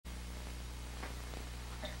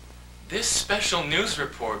This special news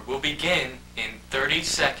report will begin in 30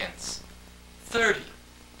 seconds. 30,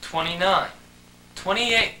 29,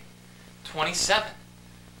 28, 27,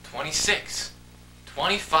 26,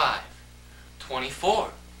 25, 24,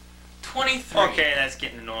 23. Okay, that's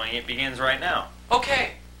getting annoying. It begins right now.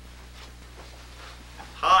 Okay.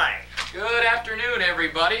 Hi. Good afternoon,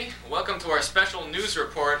 everybody. Welcome to our special news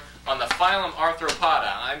report on the phylum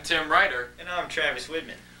Arthropoda. I'm Tim Ryder. And I'm Travis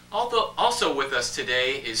Whitman. Also with us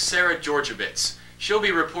today is Sarah Georgievitz. She'll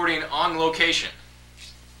be reporting on location.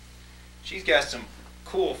 She's got some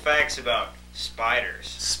cool facts about spiders.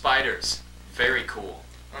 Spiders. Very cool.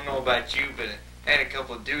 I don't know about you, but I had a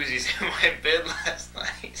couple of doozies in my bed last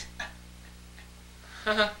night.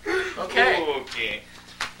 Okay. Okay.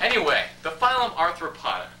 Anyway, the phylum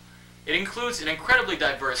Arthropoda. It includes an incredibly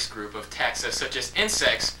diverse group of taxa such as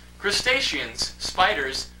insects, crustaceans,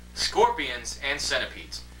 spiders, scorpions, and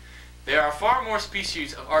centipedes. There are far more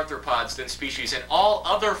species of arthropods than species in all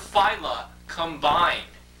other phyla combined.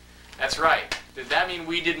 That's right. Does that mean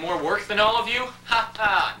we did more work than all of you? Ha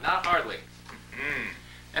ha, not hardly.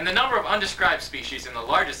 And the number of undescribed species in the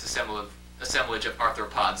largest assemblage of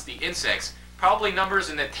arthropods, the insects, probably numbers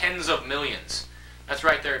in the tens of millions. That's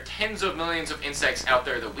right, there are tens of millions of insects out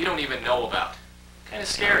there that we don't even know about. Kind of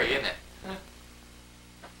scary, isn't it?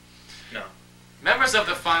 No. Members of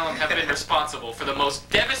the phylum have been responsible for the most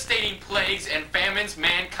devastating plagues and famines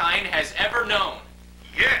mankind has ever known.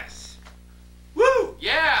 Yes. Woo!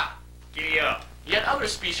 Yeah! Giddy up. Yet other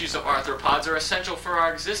species of arthropods are essential for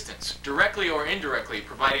our existence, directly or indirectly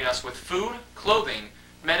providing us with food, clothing,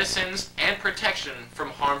 medicines, and protection from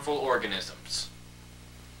harmful organisms.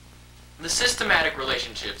 The systematic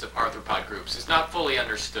relationships of arthropod groups is not fully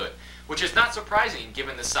understood, which is not surprising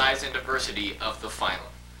given the size and diversity of the phylum.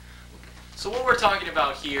 So what we're talking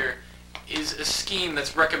about here is a scheme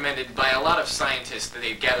that's recommended by a lot of scientists that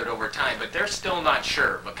they've gathered over time, but they're still not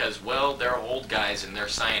sure because, well, they're old guys and they're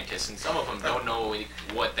scientists, and some of them don't know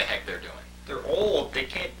what the heck they're doing. They're old. They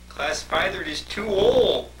can't classify. They're just too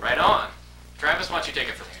old. Right on. Travis, why don't you take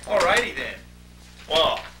it from here? Alrighty then.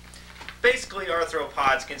 Well, basically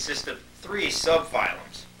arthropods consist of 3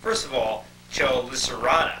 subphylums. First of all,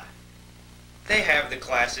 Cheliceratta. They have the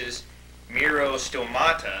classes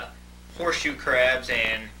Myrostomata, horseshoe crabs,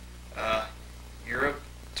 and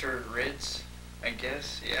Eurypterids, I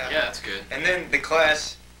guess. Yeah, that's good. And then the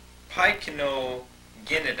class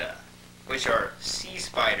Pycnogenida, which are sea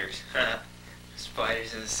spiders.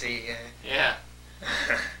 Spiders of the sea. Yeah.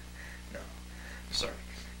 No, I'm sorry.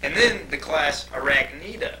 And then the class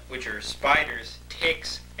Arachnida, which are spiders,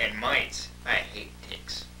 ticks, and mites. I hate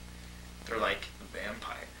ticks. They're like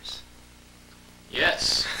vampires.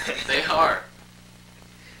 Yes, they are.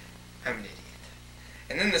 I'm an idiot.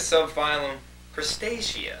 And then the subphylum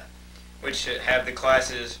Crustacea, which have the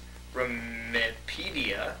classes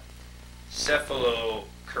Ramipedia,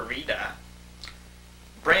 Cephalocurida,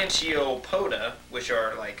 Branchiopoda, which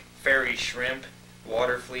are like fairy shrimp,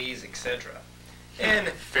 water fleas, etc. And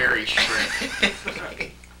fairy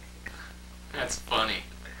shrimp. That's funny.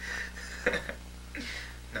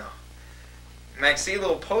 No.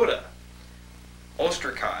 Maxillopoda,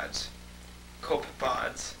 ostracods,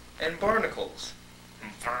 copepods, and barnacles.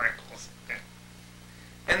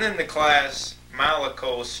 And then the class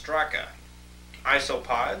Malacostraca,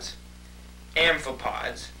 isopods,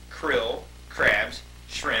 amphipods, krill, crabs,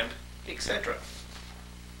 shrimp, etc.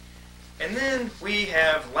 And then we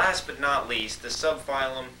have, last but not least, the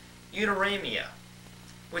subphylum Euteramia,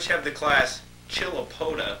 which have the class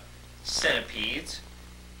Chilopoda, centipedes,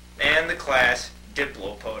 and the class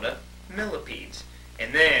Diplopoda, millipedes.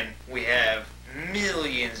 And then we have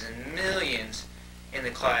millions and millions in the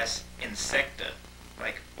class Insecta.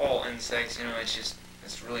 Like all insects, you know, it's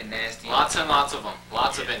really nasty. Lots and lots of them.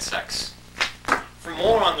 Lots of insects. For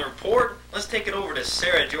more on the report, let's take it over to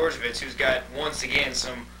Sarah Georgievitz, who's got, once again,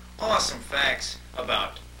 some awesome facts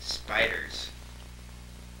about spiders.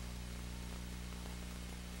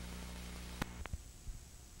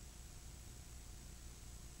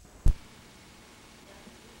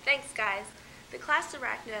 Thanks, guys. The class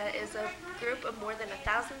Arachnida is a group of more than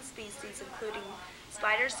 1,000 species, including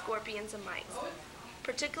spiders, scorpions, and mites.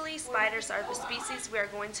 Particularly, spiders are the species we are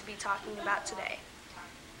going to be talking about today.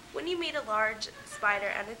 When you meet a large spider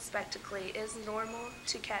unexpectedly, it is normal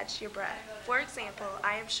to catch your breath. For example,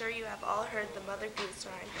 I am sure you have all heard the Mother Goose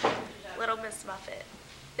rhyme, Little Miss Muffet.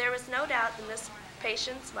 There was no doubt that Miss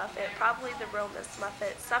Patience Muffet, probably the real Miss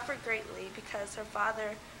Muffet, suffered greatly because her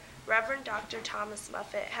father, Reverend Dr. Thomas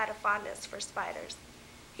Muffet, had a fondness for spiders.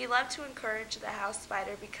 He loved to encourage the house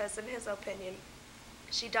spider because, in his opinion,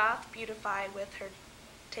 she doth beautify with her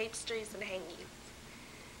tapestries and hangings.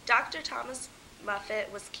 Dr. Thomas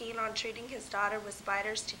Muffet was keen on treating his daughter with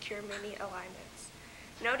spiders to cure many ailments.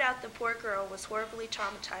 No doubt the poor girl was horribly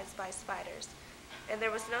traumatized by spiders, and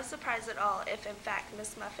there was no surprise at all if, in fact,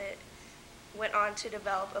 Miss Muffet went on to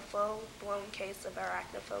develop a full-blown case of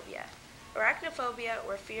arachnophobia. Arachnophobia,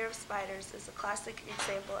 or fear of spiders, is a classic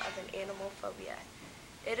example of an animal phobia.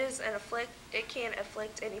 It can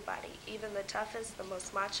afflict anybody, even the toughest, the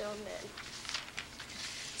most macho men.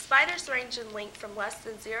 Spiders range in length from less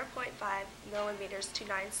than 0.5 millimeters to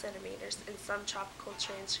 9 centimeters in some tropical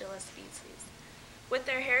tarantula species. With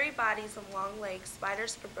their hairy bodies and long legs,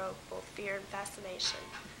 spiders provoke both fear and fascination.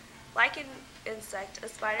 Like an insect, a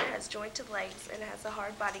spider has jointed legs and has a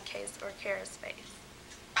hard body case or carapace.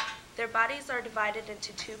 Their bodies are divided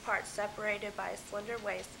into two parts separated by a slender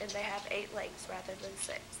waist, and they have 8 legs rather than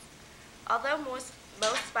 6. Although most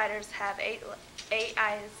spiders have 8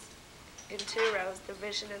 eyes in 2 rows, their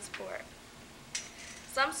vision is poor.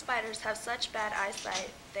 Some spiders have such bad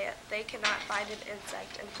eyesight that they cannot find an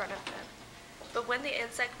insect in front of them. But when the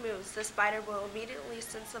insect moves, the spider will immediately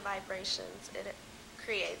sense the vibrations it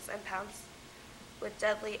creates and pounce with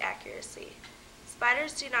deadly accuracy.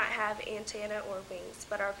 Spiders do not have antennae or wings,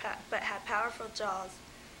 but have powerful jaws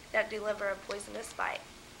that deliver a poisonous bite.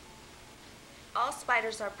 All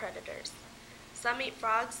spiders are predators. Some eat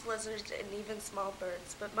frogs, lizards, and even small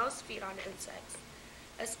birds, but most feed on insects.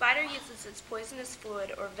 A spider uses its poisonous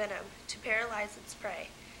fluid or venom to paralyze its prey,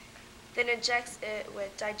 then injects it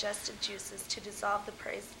with digestive juices to dissolve the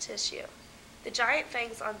prey's tissue. The giant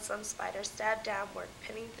fangs on some spiders stab downward,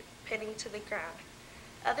 pinning to the ground.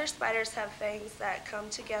 Other spiders have fangs that come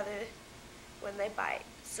together when they bite.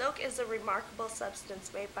 Silk is a remarkable substance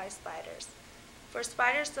made by spiders. For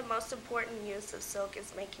spiders, the most important use of silk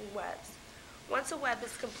is making webs. Once a web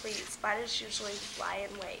is complete, spiders usually lie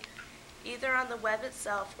in wait, either on the web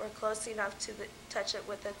itself or close enough to touch it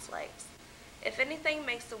with its legs. If anything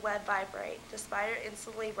makes the web vibrate, the spider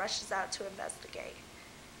instantly rushes out to investigate.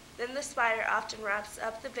 Then the spider often wraps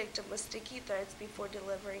up the victim with sticky threads before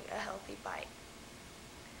delivering a healthy bite.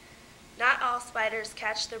 Not all spiders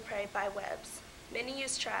catch their prey by webs. Many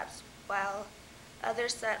use traps, while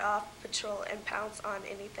others set off patrol and pounce on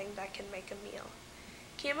anything that can make a meal.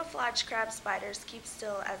 Camouflage crab spiders keep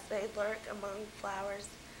still as they lurk among flowers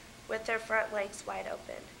with their front legs wide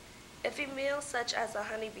open. If a meal such as a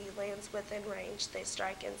honeybee lands within range, they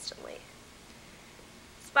strike instantly.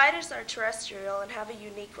 Spiders are terrestrial and have a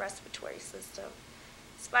unique respiratory system.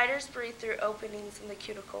 Spiders breathe through openings in the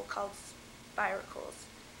cuticle called spiracles.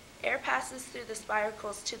 Air passes through the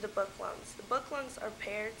spiracles to the book lungs. The book lungs are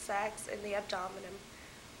paired sacs in the abdomen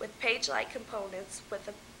with page-like components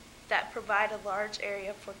that provide a large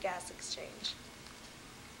area for gas exchange.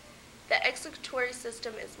 The excretory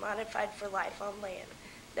system is modified for life on land.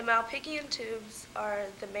 The Malpighian tubes are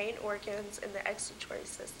the main organs in the excretory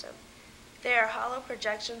system. They are hollow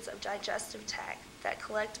projections of digestive tract that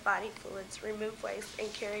collect body fluids, remove waste,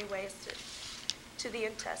 and carry waste to the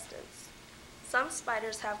intestines. Some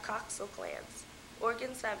spiders have coxal glands,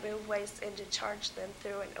 organs that move waste and discharge them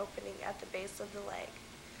through an opening at the base of the leg.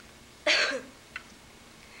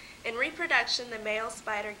 In reproduction, the male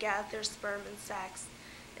spider gathers sperm in sacs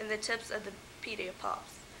in the tips of the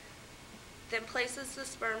pedipalps, then places the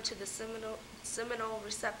sperm to the seminal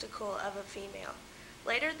receptacle of a female.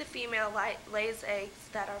 Later, the female lays eggs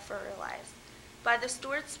that are fertilized by the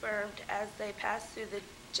stored sperm as they pass through the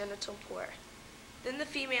genital pore. Then the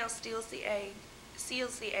female seals the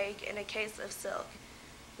egg in a case of silk,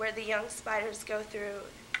 where the young spiders go through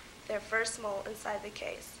their first molt inside the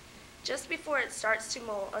case. Just before it starts to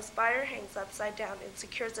molt, a spider hangs upside down and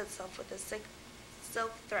secures itself with a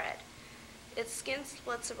silk thread. Its skin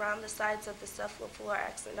splits around the sides of the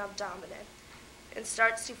cephalothorax and abdomen and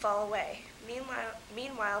starts to fall away.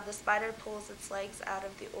 Meanwhile, the spider pulls its legs out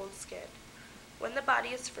of the old skin. When the body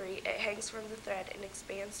is free, it hangs from the thread and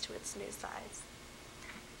expands to its new size.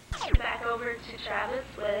 Back over to Travis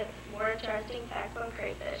with more interesting facts on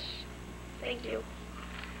crayfish. Thank you.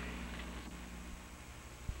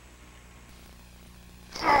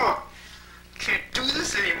 Oh, can't do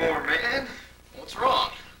this anymore, man. What's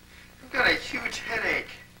wrong? I've got a huge headache.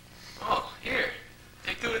 Oh, here.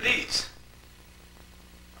 Take 2 of these.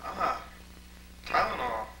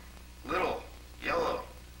 Tylenol. Little, yellow,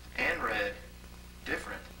 and red.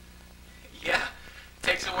 Different. Yeah,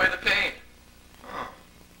 takes away the pain. Oh.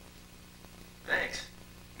 Thanks.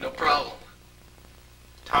 No problem.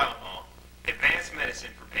 Tylenol. Advanced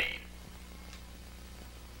medicine for pain.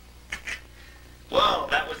 Well,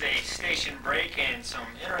 that was a station break and some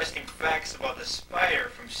interesting facts about the spider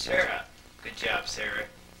from Sarah. Good job, Sarah.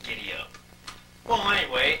 Giddy up. Well,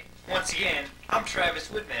 anyway, once again, I'm I'm Travis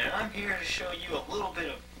Whitman, and I'm here to show you a little bit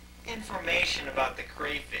of information about the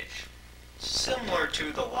crayfish, similar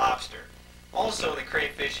to the lobster. Also, the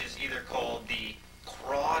crayfish is either called the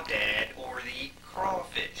crawdad or the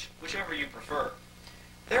crawfish, whichever you prefer.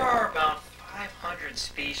 There are about 500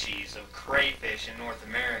 species of crayfish in North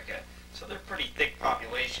America, so they're a pretty thick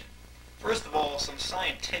population. First of all, some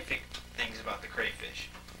scientific things about the crayfish.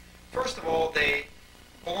 First of all, they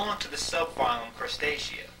belong to the subphylum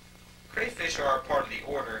Crustacea. Crayfish are a part of the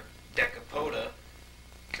order Decapoda,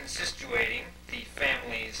 constituting the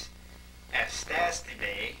families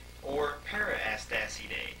Astacidae or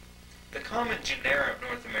Paraastacidae. The common genera of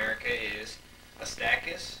North America is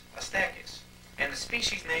Astacus astacus, and the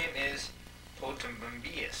species name is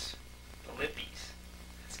Potabimbius philippis.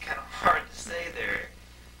 It's kind of hard to say there,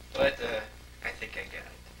 but I think I got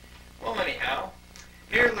it. Well, anyhow,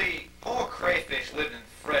 nearly all crayfish live in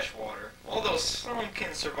fresh water, although some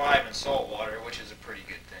can survive in salt water, which is a pretty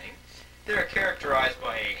good thing. They are characterized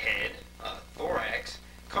by a head, a thorax,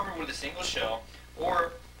 covered with a single shell,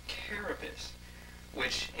 or carapace,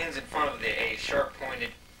 which ends in front of a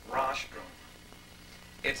sharp-pointed rostrum.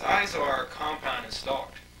 Its eyes are compound and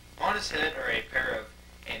stalked. On its head are a pair of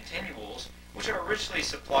antennules, which are richly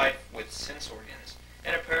supplied with sense organs,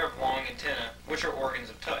 and a pair of long antennae, which are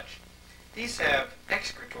organs of touch. These have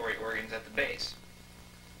excretory organs at the base.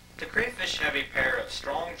 The crayfish have a pair of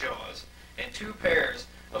strong jaws and two pairs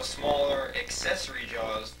of smaller accessory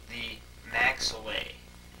jaws, the maxillae.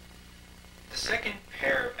 The second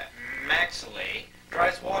pair of maxillae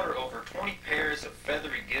drives water over 20 pairs of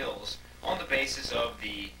feathery gills on the basis of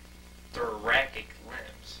the thoracic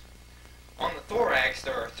limbs. On the thorax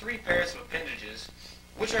there are 3 pairs of appendages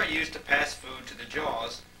which are used to pass food to the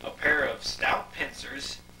jaws, a pair of stout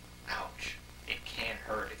pincers, ouch, it can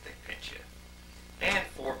hurt if they pinch you, and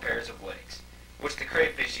 4 pairs of legs, which the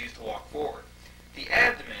crayfish use to walk forward. The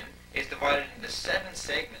abdomen is divided into 7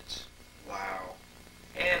 segments, wow,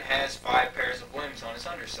 and has 5 pairs of limbs on its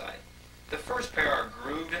underside. The first pair are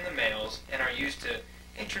grooved in the males and are used to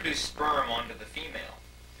introduce sperm onto the female.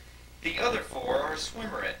 The other 4 are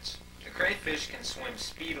swimmerets. The crayfish can swim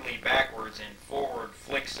speedily backwards in forward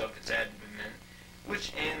flicks of its abdomen,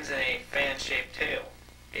 which ends in a fan-shaped tail.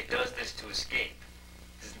 It does this to escape.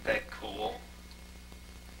 Isn't that cool?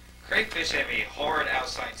 Crayfish have a hard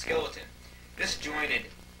outside skeleton. This jointed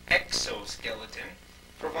exoskeleton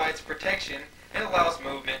provides protection and allows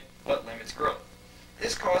movement but limits growth.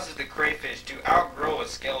 This causes the crayfish to outgrow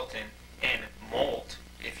its skeleton and molt,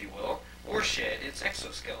 if you will, or shed its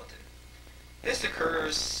exoskeleton. This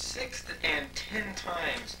occurs 6 and 10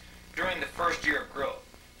 times during the first year of growth.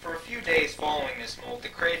 For a few days following this molt, the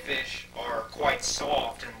crayfish are quite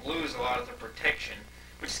soft and lose a lot of their protection,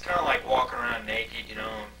 which is kind of like walking around naked, you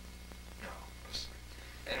know,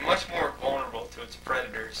 and much more vulnerable to its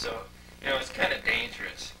predators, so, it's kind of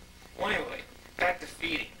dangerous. Well, anyway, back to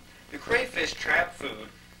feeding. The crayfish trap food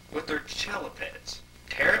with their chelipeds,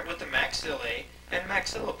 tear it with the maxillae and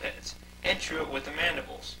maxillipeds, and chew it with the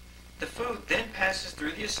mandibles. The food then passes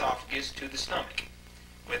through the esophagus to the stomach,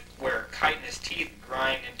 where chitinous teeth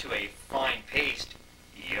grind into a fine paste,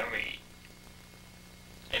 yummy,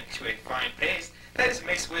 into a fine paste that is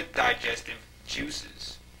mixed with digestive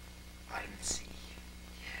juices, vitamin C.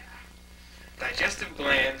 Digestive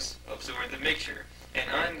glands absorb the mixture, and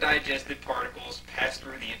undigested particles pass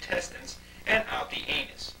through the intestines and out the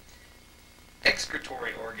anus.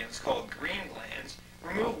 Excretory organs called green glands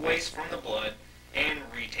remove waste from the blood and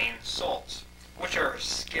retain salts, which are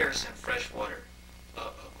scarce in fresh water.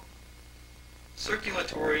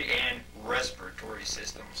 Circulatory and respiratory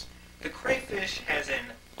systems. The crayfish has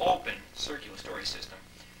an open circulatory system.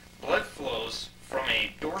 Blood flows from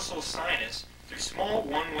a dorsal sinus through small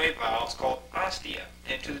one-way valves called ostia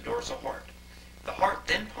into the dorsal heart. The heart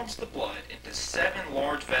then pumps the blood into 7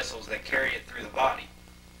 large vessels that carry it through the body.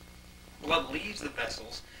 Blood leaves the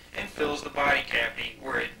vessels and fills the body cavity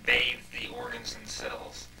where it bathes the organs and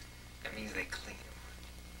cells. That means they clean them.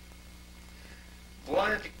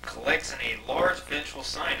 Blood collects in a large ventral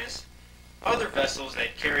sinus, other vessels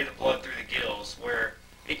that carry the blood through the gills where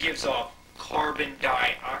it gives off carbon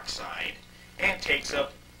dioxide and takes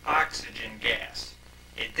up oxygen gas.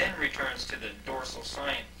 It then returns to the dorsal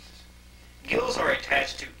sinus. Gills are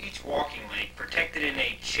attached to each walking leg, protected in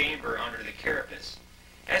a chamber under the carapace.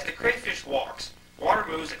 As the crayfish walks, water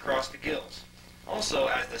moves across the gills. Also,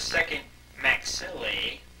 as the second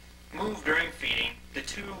maxillae move during feeding, the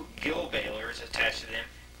 2 gill bailers attached to them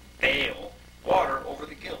bail water over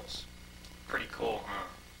the gills. Pretty cool, huh?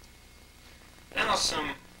 Now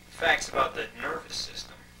some facts about the nervous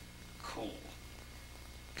system. Cool.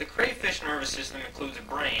 The crayfish nervous system includes a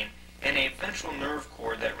brain and a ventral nerve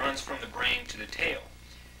cord that runs from the brain to the tail.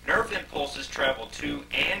 Nerve impulses travel to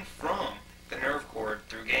and from the nerve cord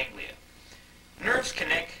through ganglia. Nerves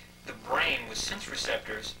connect the brain with sense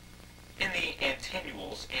receptors in the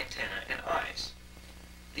antennules, antenna, and eyes.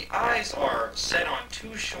 The eyes are set on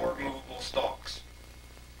two short movable stalks.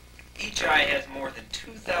 Each eye has more than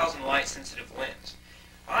 2,000 light-sensitive lenses.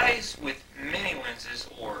 Eyes with many lenses,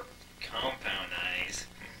 or compound eyes,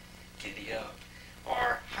 giddy up,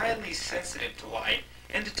 are highly sensitive to light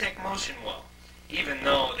and detect motion well, even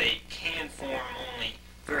though they can form only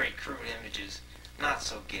very crude images, not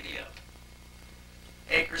so giddy up.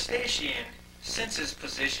 A crustacean senses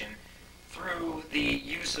position through the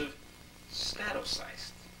use of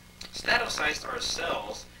statocysts. Statocysts are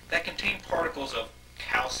cells that contain particles of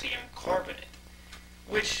calcium carbonate,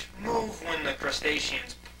 which move when the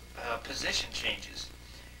crustacean's position changes.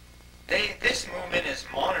 This movement is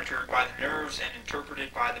monitored by the nerves and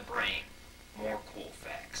interpreted by the brain. More cool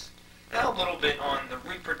facts. Now a little bit on the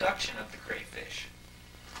reproduction of the crayfish.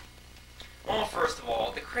 Well, first of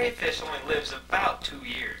all, the crayfish only lives about 2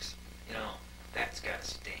 years. You know, that's gotta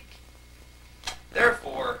stink.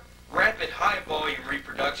 Therefore, rapid high-volume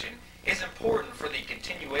reproduction is important for the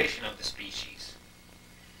continuation of the species.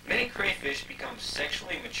 Many crayfish become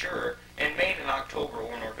sexually mature and mate in October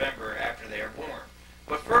or November after they are born,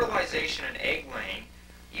 but fertilization and egg laying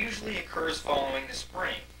usually occurs following the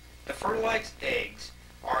spring. The fertilized eggs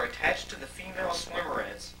are attached to the female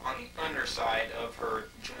swimmerets on the underside of her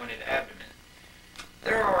jointed abdomen.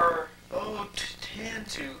 There are 10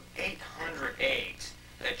 to 800 eggs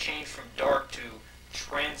that change from dark to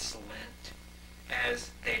translucent as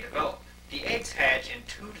they develop. The eggs hatch in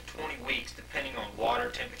 2 to 20 weeks depending on water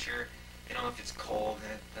temperature. You know, if it's cold,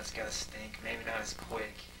 that's gotta stink. Maybe not as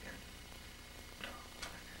quick. No.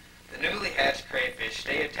 The newly hatched crayfish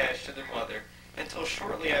stay attached to their mother until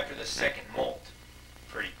shortly after the second molt.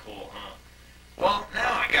 Pretty cool, huh? Well,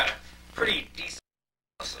 now I got a pretty decent,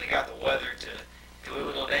 so I got the weather to do a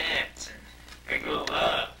little dance and wiggle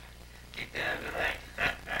up. Get down to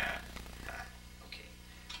that. Okay.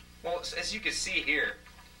 Well, as you can see here,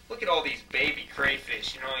 look at all these baby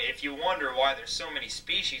crayfish. You know, if you wonder why there's so many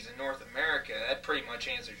species in North America, that pretty much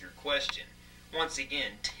answers your question. Once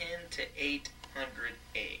again, 10 to 800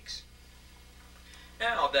 eggs.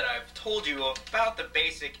 Now that I've told you about the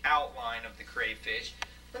basic outline of the crayfish,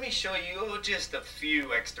 let me show you just a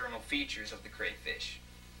few external features of the crayfish.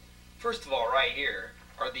 First of all, right here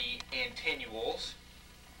are the antennules,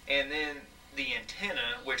 and then the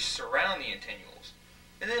antenna which surround the antennules.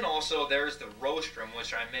 And then also there's the rostrum,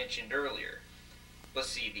 which I mentioned earlier. Let's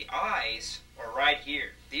see, the eyes are right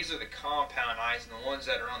here. These are the compound eyes and the ones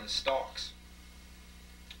that are on the stalks.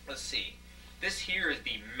 Let's see, this here is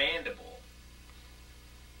the mandible.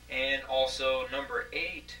 And also number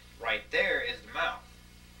 8 right there is the mouth.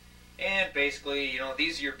 And basically, you know,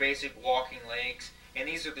 these are your basic walking legs, and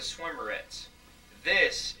these are the swimmerets.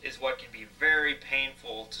 This is what can be very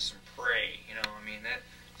painful to some prey. You know, I mean, that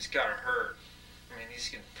just gotta hurt. I mean, these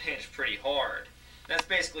can pinch pretty hard. That's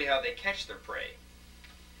basically how they catch their prey.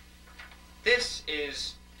 This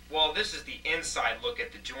is the inside look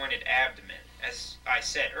at the jointed abdomen. As I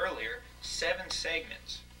said earlier, 7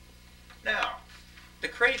 segments. Now, the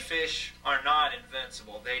crayfish are not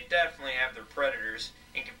invincible. They definitely have their predators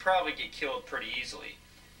and can probably get killed pretty easily.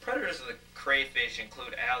 Predators of the crayfish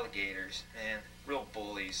include alligators, and real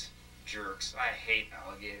bullies, jerks. I hate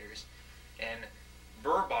alligators. And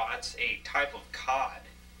burbots, a type of cod.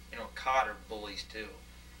 You know, cod are bullies too.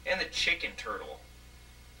 And the chicken turtle.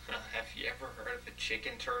 Have you ever heard of a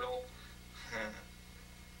chicken turtle?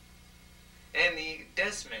 And the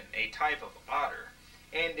desman, a type of otter.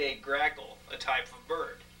 And a grackle, a type of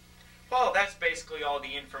bird. Well, that's basically all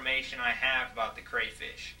the information I have about the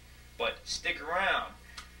crayfish. But stick around.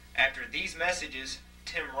 After these messages,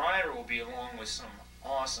 Tim Ryder will be along with some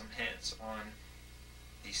awesome hints on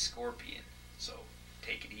the scorpion. So,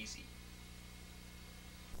 take it easy.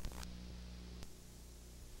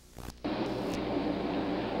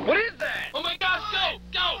 What is that? Oh my gosh, go!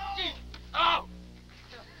 Go! Oh!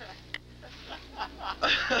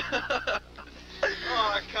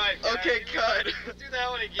 Oh, cut. Okay, cut. Let's do that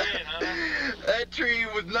one again, huh? That tree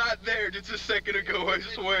was not there just a second ago, I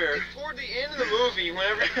swear. It's toward the end of the movie,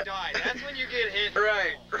 whenever you die. That's when you get hit.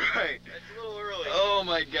 Right, right. That's a little early. Oh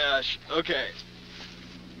my gosh. Okay.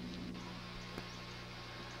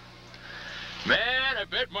 Man, I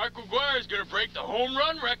bet Mark McGwire's gonna break the home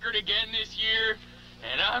run record again this year.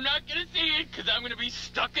 And I'm not gonna see it, because I'm gonna be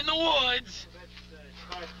stuck in the woods.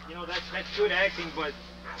 That's good acting, but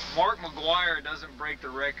Mark McGwire doesn't break the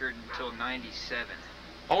record until 97.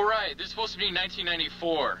 All right, this is supposed to be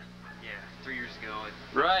 1994. 3 years ago.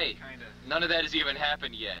 Right. Kinda. None of that has even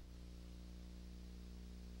happened yet.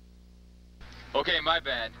 Okay, my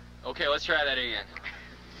bad. Okay, let's try that again.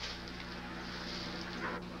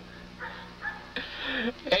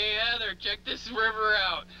 Hey, Heather, check this river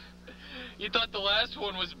out. You thought the last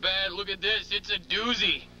one was bad. Look at this. It's a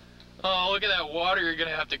doozy. Oh, look at that water you're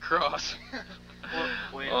gonna have to cross.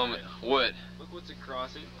 Wait a minute. What? Look what's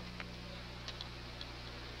across it.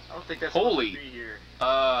 I don't think that's Holy. supposed to be here.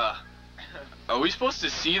 Are we supposed to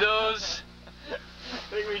see those? I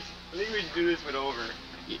think we should do this one over.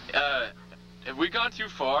 Have we gone too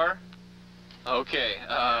far? Okay,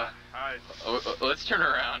 let's turn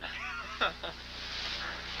around.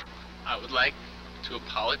 I would like to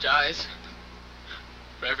apologize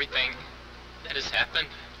for everything that has happened.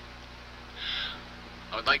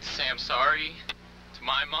 I would like to say I'm sorry to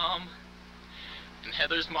my mom, and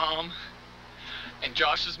Heather's mom, and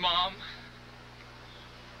Josh's mom.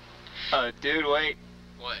 Dude, wait.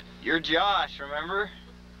 What? You're Josh, remember?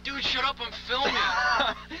 Dude, shut up, I'm filming.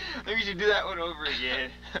 Maybe we should do that one over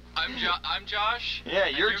again. I'm Josh. Yeah,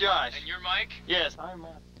 you're Josh. And you're Mike? Yes, I'm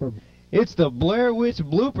Mike. It's the Blair Witch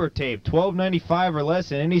blooper tape. $12.95 or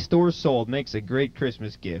less in any store sold. Makes a great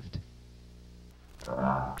Christmas gift.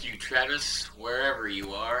 You Travis, wherever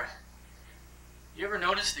you are. You ever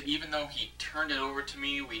notice that even though he turned it over to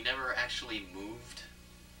me, we never actually moved?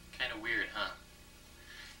 Kinda weird, huh?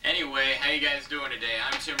 Anyway, how you guys doing today?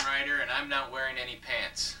 I'm Tim Ryder, and I'm not wearing any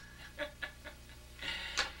pants.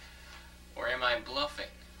 Or am I bluffing?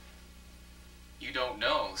 You don't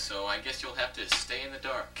know, so I guess you'll have to stay in the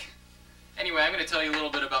dark. Anyway, I'm going to tell you a little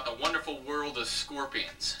bit about the wonderful world of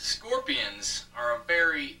scorpions. Scorpions are a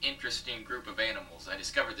very interesting group of animals. I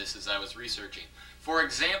discovered this as I was researching. For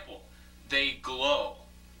example, they glow.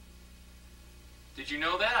 Did you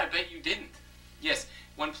know that? I bet you didn't. Yes,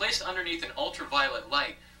 when placed underneath an ultraviolet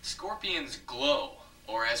light, scorpions glow,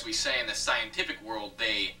 or as we say in the scientific world,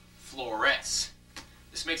 they fluoresce.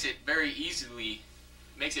 This makes it very easy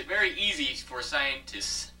for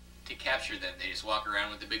scientists to capture them. They just walk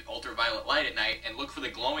around with the big ultraviolet light at night and look for the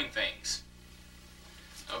glowing things.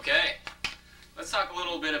 Okay, let's talk a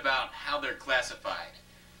little bit about how they're classified.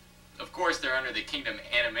 Of course, they're under the kingdom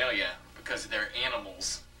Animalia because they're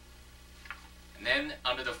animals. And then,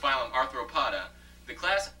 under the phylum Arthropoda, the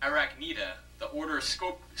class Arachnida, the order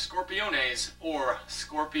Scorpiones, or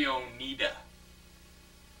Scorpionida.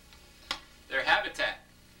 Their habitat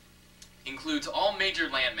includes all major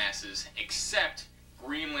land masses except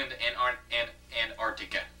Greenland and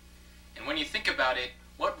Antarctica. And when you think about it,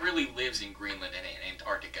 what really lives in Greenland and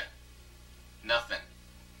Antarctica? Nothing.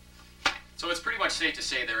 So it's pretty much safe to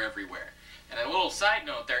say they're everywhere. And a little side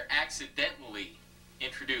note, they're accidentally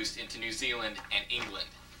introduced into New Zealand and England.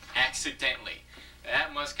 Accidentally.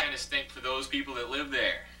 That must kind of stink for those people that live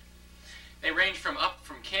there. They range from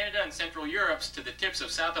Canada and Central Europe to the tips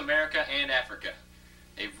of South America and Africa.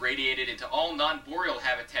 They've radiated into all non-boreal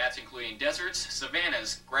habitats, including deserts,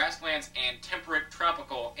 savannas, grasslands, and temperate,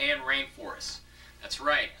 tropical, and rainforests. That's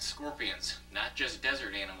right, scorpions, not just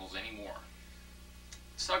desert animals anymore.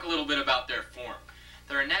 Let's talk a little bit about their form.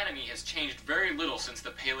 Their anatomy has changed very little since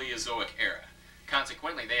the Paleozoic era.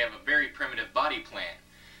 Consequently, they have a very primitive body plan.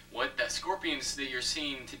 What the scorpions that you're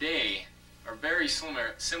seeing today are very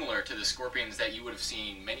similar to the scorpions that you would have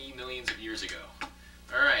seen many millions of years ago.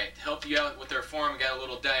 Alright, to help you out with their form, I got a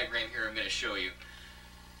little diagram here I'm going to show you.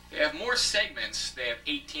 They have more segments, they have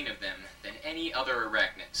 18 of them, than any other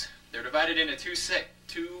arachnids. They're divided into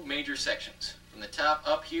two major sections. From the top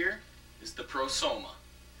up here is the prosoma.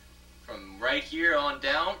 From right here on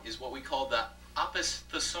down is what we call the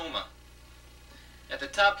opisthosoma. At the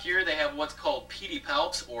top here they have what's called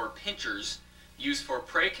pedipalps, or pinchers, used for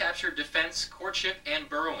prey capture, defense, courtship, and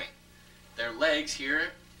burrowing. Their legs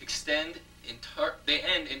here they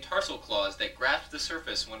end in tarsal claws that grasp the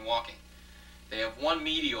surface when walking. They have one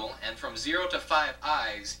medial and from 0 to 5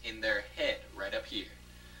 eyes in their head, right up here.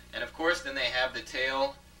 And of course, then they have the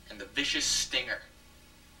tail and the vicious stinger.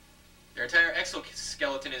 Their entire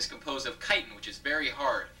exoskeleton is composed of chitin, which is very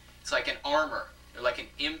hard. It's like an armor. They're like an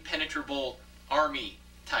impenetrable army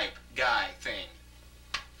type guy thing.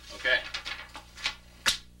 Okay.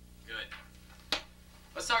 Good.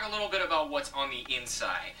 Let's talk a little bit about what's on the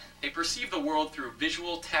inside. They perceive the world through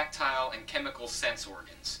visual, tactile, and chemical sense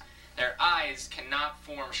organs. Their eyes cannot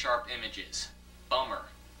form sharp images. Bummer.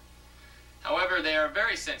 However, they are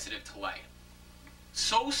very sensitive to light.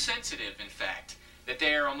 So sensitive, in fact, that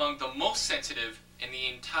they are among the most sensitive in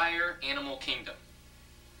the entire animal kingdom.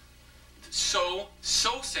 So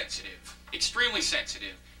sensitive, extremely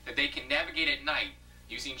sensitive, that they can navigate at night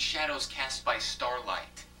using shadows cast by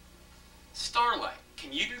starlight. Starlight.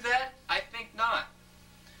 Can you do that? I think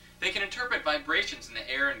vibrations in the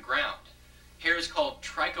air and ground. Hairs called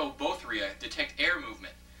trichobothria detect air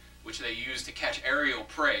movement, which they use to catch aerial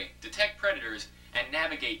prey, detect predators, and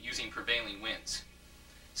navigate using prevailing winds.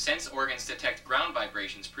 Sense organs detect ground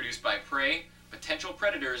vibrations produced by prey, potential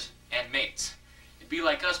predators, and mates. It'd be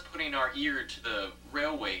like us putting our ear to the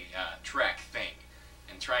railway track thing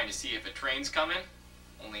and trying to see if a train's coming,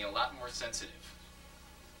 only a lot more sensitive.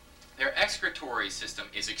 Their excretory system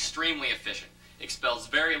is extremely efficient, expels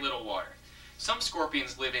very little water. Some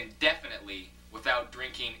scorpions live indefinitely without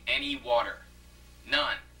drinking any water.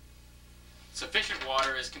 None. Sufficient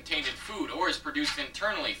water is contained in food or is produced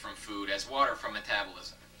internally from food as water from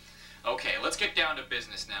metabolism. Okay, let's get down to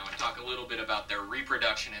business now and talk a little bit about their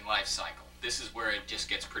reproduction and life cycle. This is where it just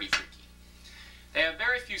gets pretty freaky. They have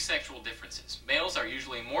very few sexual differences. Males are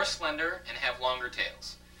usually more slender and have longer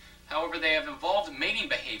tails. However, they have evolved mating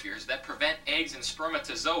behaviors that prevent eggs and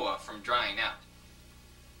spermatozoa from drying out.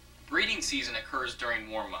 Breeding season occurs during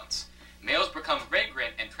warm months. Males become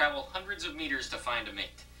vagrant and travel hundreds of meters to find a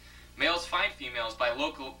mate. Males find females by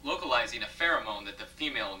localizing a pheromone that the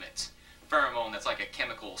female emits. Pheromone that's like a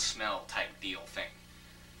chemical smell type deal thing.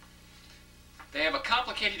 They have a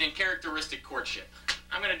complicated and characteristic courtship.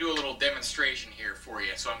 I'm going to do a little demonstration here for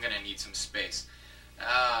you, so I'm going to need some space.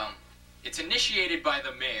 It's initiated by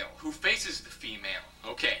the male, who faces the female.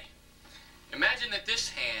 Okay. Imagine that this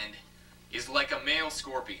hand is like a male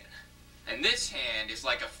scorpion, and this hand is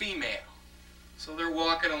like a female. So they're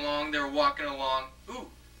walking along. Ooh,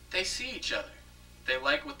 they see each other. They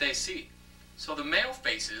like what they see. So the male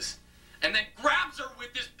faces, and then grabs her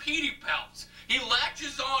with his pedipalps. He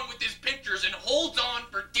latches on with his pincers and holds on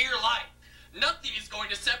for dear life. Nothing is going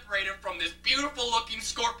to separate him from this beautiful-looking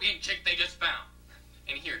scorpion chick they just found.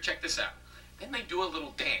 And here, check this out. Then they do a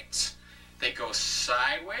little dance. They go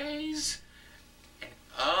sideways, and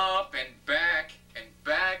up, and back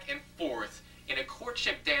and forth in a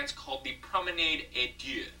courtship dance called the Promenade à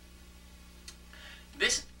Deux.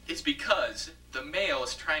 This is because the male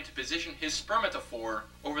is trying to position his spermatophore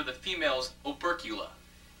over the female's opercula.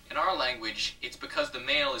 In our language, it's because the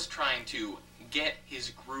male is trying to get his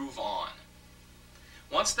groove on.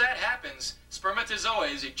 Once that happens, spermatozoa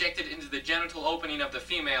is ejected into the genital opening of the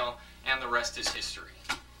female, and the rest is history.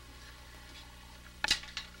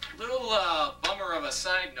 Little bummer of a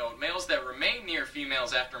side note, males that remain near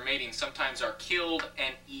females after mating sometimes are killed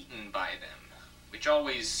and eaten by them, which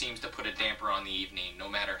always seems to put a damper on the evening, no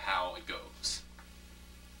matter how it goes.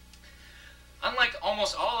 Unlike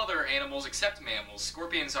almost all other animals except mammals,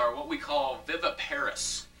 scorpions are what we call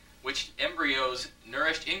viviparous, which embryos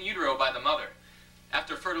nourished in utero by the mother.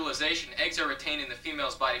 After fertilization, eggs are retained in the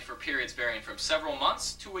female's body for periods varying from several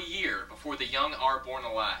months to a year before the young are born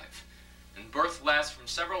alive. And birth lasts from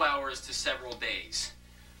several hours to several days,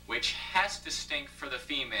 which has to stink for the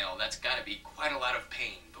female. That's got to be quite a lot of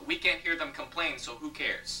pain, but we can't hear them complain, so who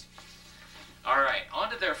cares? Alright,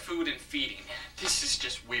 on to their food and feeding. This is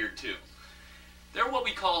just weird too. They're what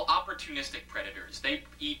we call opportunistic predators. They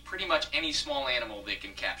eat pretty much any small animal they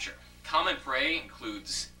can capture. Common prey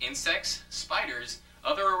includes insects, spiders,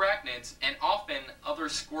 other arachnids, and often other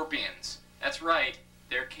scorpions. That's right,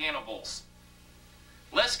 they're cannibals.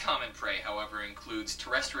 Less common prey, however, includes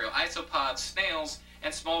terrestrial isopods, snails,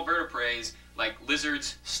 and small vertebrates like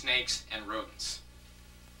lizards, snakes, and rodents.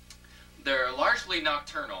 They're largely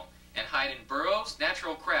nocturnal and hide in burrows,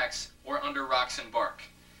 natural cracks, or under rocks and bark.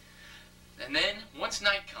 And then, once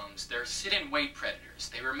night comes, they're sit-and-wait predators.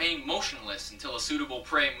 They remain motionless until a suitable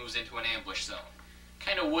prey moves into an ambush zone.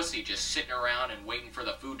 Kinda wussy just sitting around and waiting for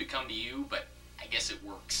the food to come to you, but I guess it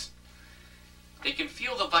works. They can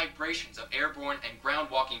feel the vibrations of airborne and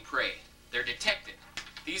ground-walking prey. They're detected.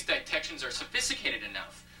 These detections are sophisticated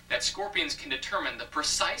enough that scorpions can determine the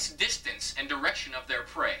precise distance and direction of their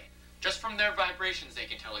prey. Just from their vibrations, they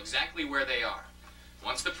can tell exactly where they are.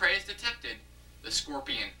 Once the prey is detected, the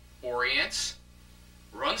scorpion orients,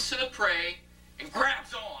 runs to the prey, and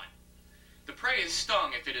grabs on. The prey is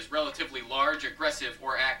stung if it is relatively large, aggressive,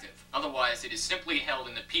 or active. Otherwise, it is simply held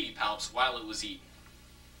in the pedipalps while it was eaten.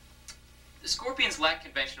 The scorpions lack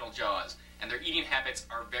conventional jaws, and their eating habits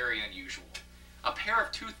are very unusual. A pair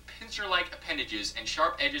of toothed pincer-like appendages and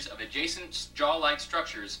sharp edges of adjacent jaw-like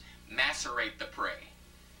structures macerate the prey.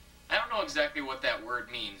 I don't know exactly what that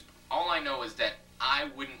word means. All I know is that I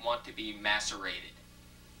wouldn't want to be macerated.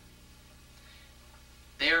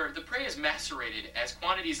 The prey is macerated as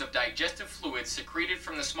quantities of digestive fluid secreted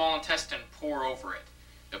from the small intestine pour over it.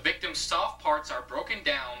 The victim's soft parts are broken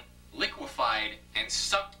down, liquefied, and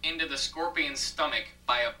sucked into the scorpion's stomach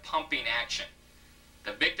by a pumping action.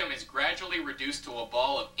 The victim is gradually reduced to a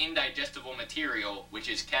ball of indigestible material, which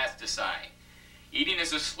is cast aside. Eating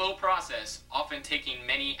is a slow process, often taking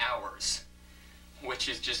many hours, which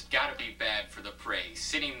has just gotta be bad for the prey,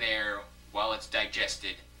 sitting there while it's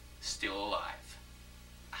digested, still alive.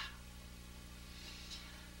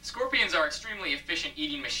 Scorpions are extremely efficient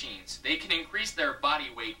eating machines. They can increase their body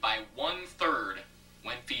weight by 1/3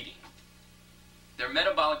 when feeding. Their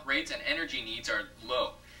metabolic rates and energy needs are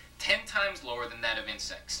low, 10 times lower than that of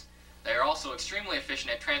insects. They are also extremely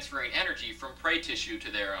efficient at transferring energy from prey tissue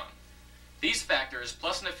to their own. These factors,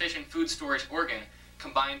 plus an efficient food storage organ,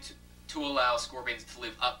 combine to allow scorpions to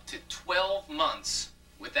live up to 12 months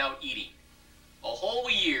without eating. A whole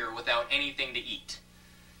year without anything to eat.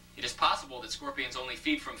 It is possible that scorpions only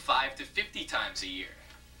feed from 5 to 50 times a year.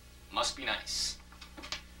 Must be nice.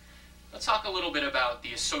 Let's talk a little bit about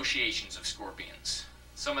the associations of scorpions.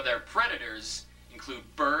 Some of their predators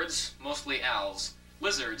include birds, mostly owls,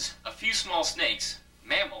 lizards, a few small snakes,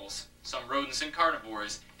 mammals, some rodents and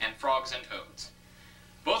carnivores, and frogs and toads.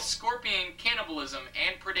 Both scorpion cannibalism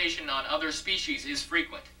and predation on other species is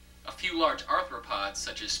frequent. A few large arthropods,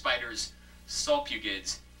 such as spiders,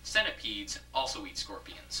 sulpugids, centipedes, also eat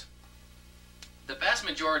scorpions. The vast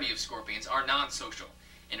majority of scorpions are non-social,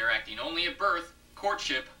 interacting only at birth,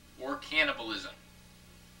 courtship, or cannibalism.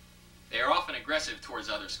 They are often aggressive towards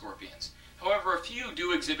other scorpions. However, a few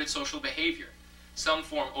do exhibit social behavior. Some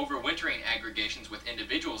form overwintering aggregations with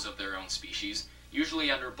individuals of their own species,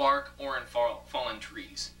 usually under bark or in fallen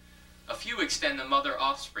trees. A few extend the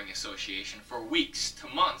mother-offspring association for weeks to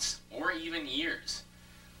months or even years.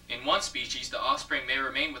 In one species, the offspring may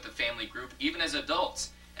remain with the family group even as adults,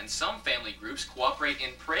 and some family groups cooperate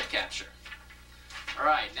in prey capture.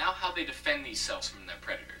 Alright, now how they defend themselves from their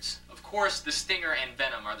predators. Of course, the stinger and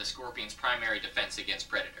venom are the scorpion's primary defense against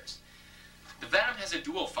predators. The venom has a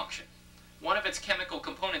dual function. One of its chemical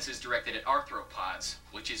components is directed at arthropods,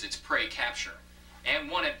 which is its prey capture, and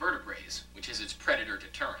one at vertebrates, which is its predator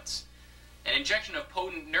deterrence. An injection of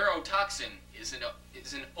potent neurotoxin is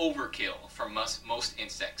an overkill for most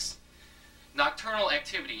insects. Nocturnal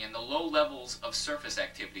activity and the low levels of surface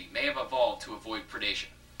activity may have evolved to avoid predation.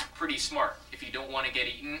 Pretty smart. If you don't want to get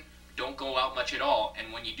eaten, don't go out much at all,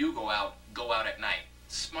 and when you do go out at night.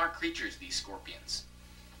 Smart creatures, these scorpions.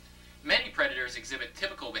 Many predators exhibit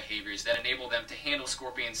typical behaviors that enable them to handle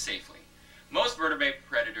scorpions safely. Most vertebrate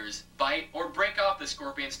predators bite or break off the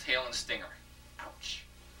scorpion's tail and stinger. Ouch.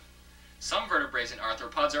 Some vertebrates and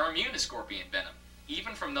arthropods are immune to scorpion venom,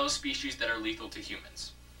 even from those species that are lethal to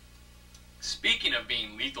humans. Speaking of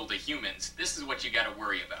being lethal to humans, this is what you gotta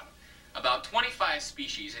worry about. About 25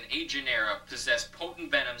 species and 8 genera possess potent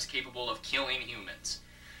venoms capable of killing humans.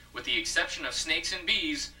 With the exception of snakes and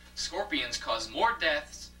bees, scorpions cause more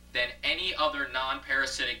deaths than any other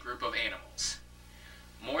non-parasitic group of animals.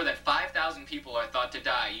 More than 5,000 people are thought to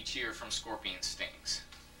die each year from scorpion stings.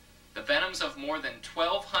 The venoms of more than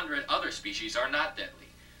 1,200 other species are not deadly.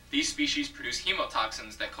 These species produce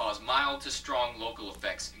hemotoxins that cause mild to strong local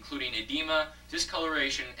effects, including edema,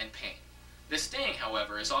 discoloration, and pain. The sting,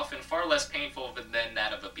 however, is often far less painful than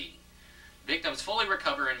that of a bee. Victims fully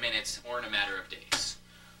recover in minutes or in a matter of days.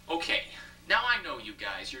 Okay, now I know you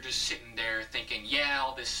guys, you're just sitting there thinking, yeah,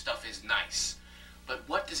 all this stuff is nice. But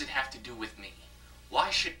what does it have to do with me? Why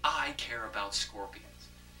should I care about scorpions?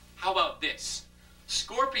 How about this?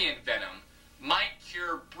 Scorpion venom might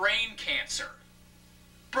cure brain cancer.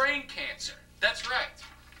 Brain cancer, that's right.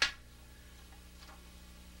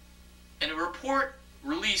 In a report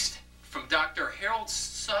released from Dr. Harold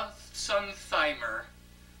Sontheimer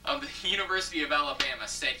of the University of Alabama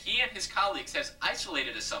said he and his colleagues has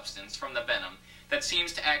isolated a substance from the venom that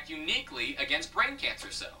seems to act uniquely against brain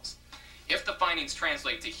cancer cells. If the findings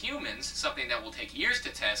translate to humans, something that will take years to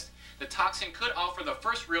test, the toxin could offer the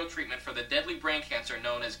first real treatment for the deadly brain cancer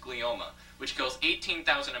known as glioma, which kills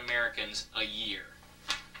 18,000 Americans a year.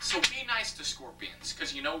 So be nice to scorpions,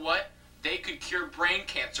 because you know what? They could cure brain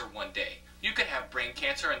cancer one day. You could have brain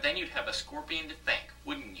cancer and then you'd have a scorpion to thank,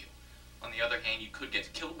 wouldn't you? On the other hand, you could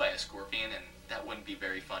get killed by a scorpion and that wouldn't be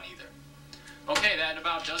very fun either. Okay, that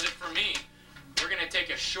about does it for me. We're going to take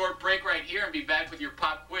a short break right here and be back with your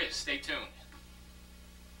pop quiz. Stay tuned.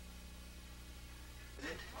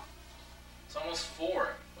 It's almost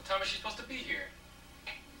 4. What time is she supposed to be here?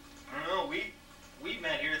 I don't know. We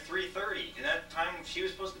met here at 3:30. Is that time she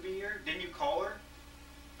was supposed to be here? Didn't you call her?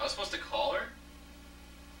 I was supposed to call her?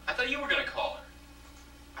 I thought you were going to call her.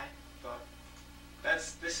 I thought...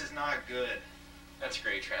 This is not good. That's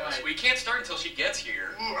great, Travis. Right. We can't start until she gets here.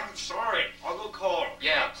 Ooh, I'm sorry. I'll go call her.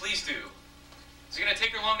 Yeah, please do. Is it going to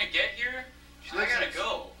take her long to get here? I gotta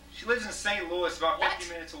go. She lives in St. Louis, about What?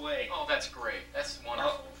 50 minutes away. Oh, that's great. That's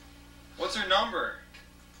wonderful. What's her number?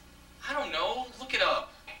 I don't know. Look it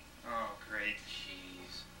up. Oh, great. Jeez.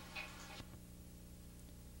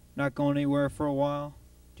 Not going anywhere for a while?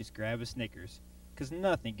 Just grab a Snickers, 'cause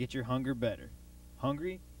nothing gets your hunger better.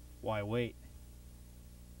 Hungry? Why wait?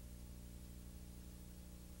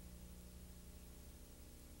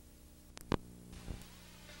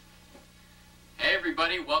 Hey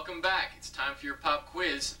everybody, welcome back. It's time for your pop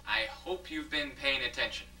quiz. I hope you've been paying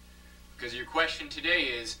attention, because your question today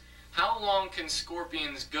is, how long can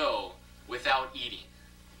scorpions go without eating?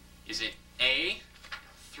 Is it A,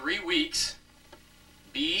 3 weeks,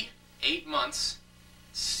 B, 8 months,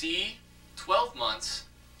 C, 12 months,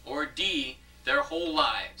 or D, their whole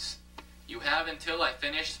lives? You have until I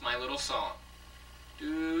finish my little song.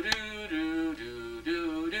 Do do do do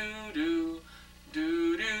do do do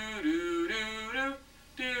do do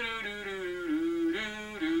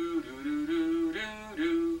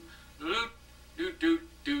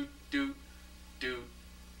do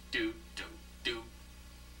do do do.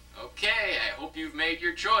 Okay, I hope you've made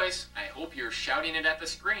your choice. I hope you're shouting it at the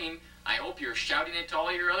screen. I hope you're shouting it to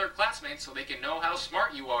all your other classmates so they can know how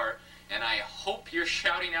smart you are. And I hope you're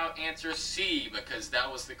shouting out answer C, because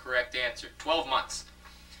that was the correct answer. 12 months.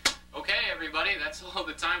 Okay, everybody, that's all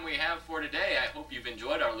the time we have for today. I hope you've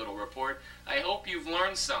enjoyed our little report. I hope you've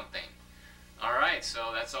learned something. All right,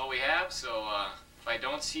 so that's all we have. So if I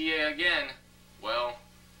don't see you again, well,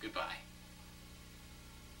 goodbye.